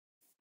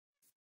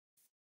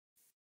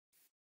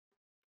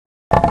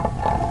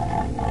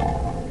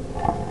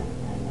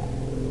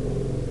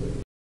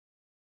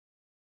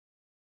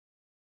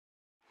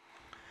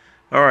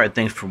Alright,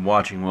 thanks for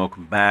watching.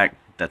 Welcome back.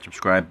 Hit that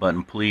subscribe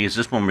button, please.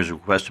 This one was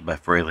requested by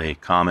Frayle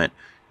Comet,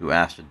 who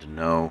asked to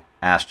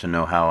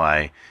know how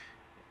I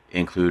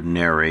include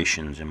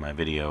narrations in my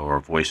video or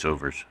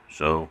voiceovers.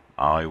 So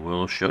I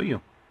will show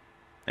you.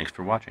 Thanks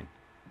for watching.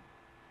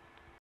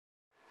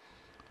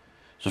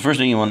 So first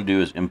thing you want to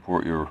do is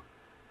import your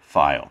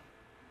file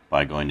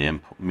by going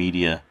to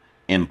Media,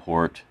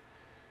 Import,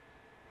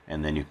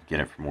 and then you can get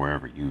it from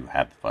wherever you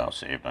have the file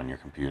saved on your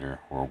computer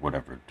or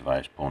whatever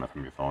device, pulling it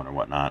from your phone or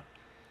whatnot.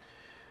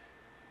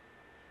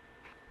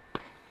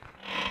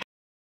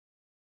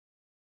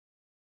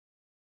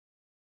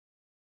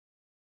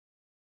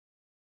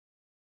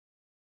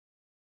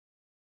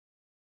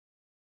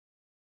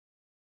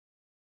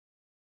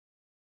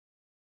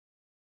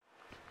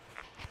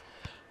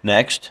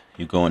 Next,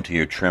 you go into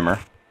your trimmer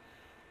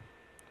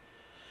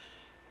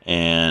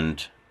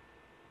and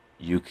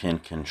you can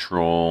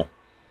control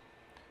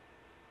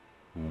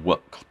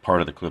what part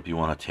of the clip you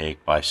want to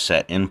take by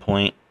set in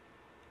point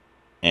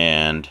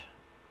and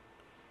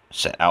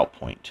set out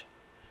point.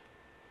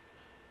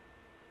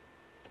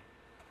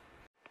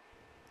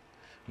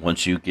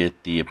 Once you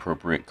get the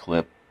appropriate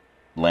clip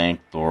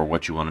length or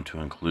what you wanted to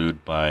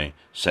include by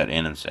set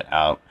in and set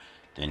out,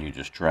 then you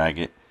just drag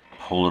it,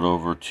 pull it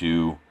over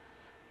to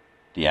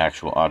the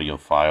actual audio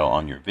file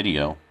on your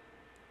video,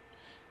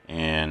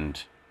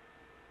 and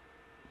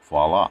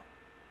voila,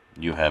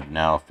 you have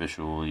now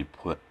officially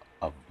put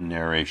a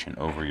narration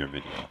over your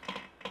video.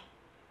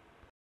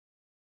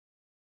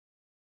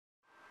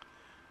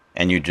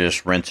 And you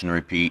just rinse and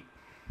repeat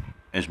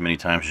as many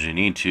times as you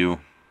need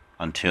to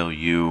until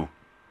you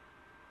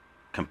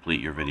complete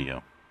your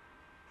video.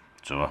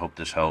 So I hope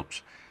this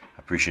helps. I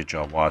appreciate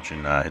y'all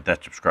watching. Hit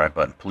that subscribe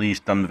button, please.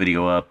 Thumb the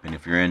video up, and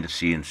if you're into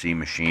CNC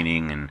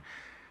machining and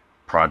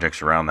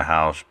projects around the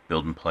house,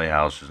 building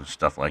playhouses and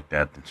stuff like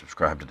that, then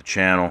subscribe to the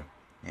channel.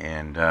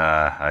 And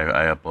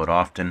I upload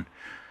often.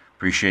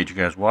 Appreciate you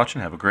guys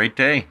watching. Have a great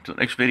day. Until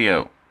next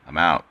video, I'm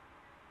out.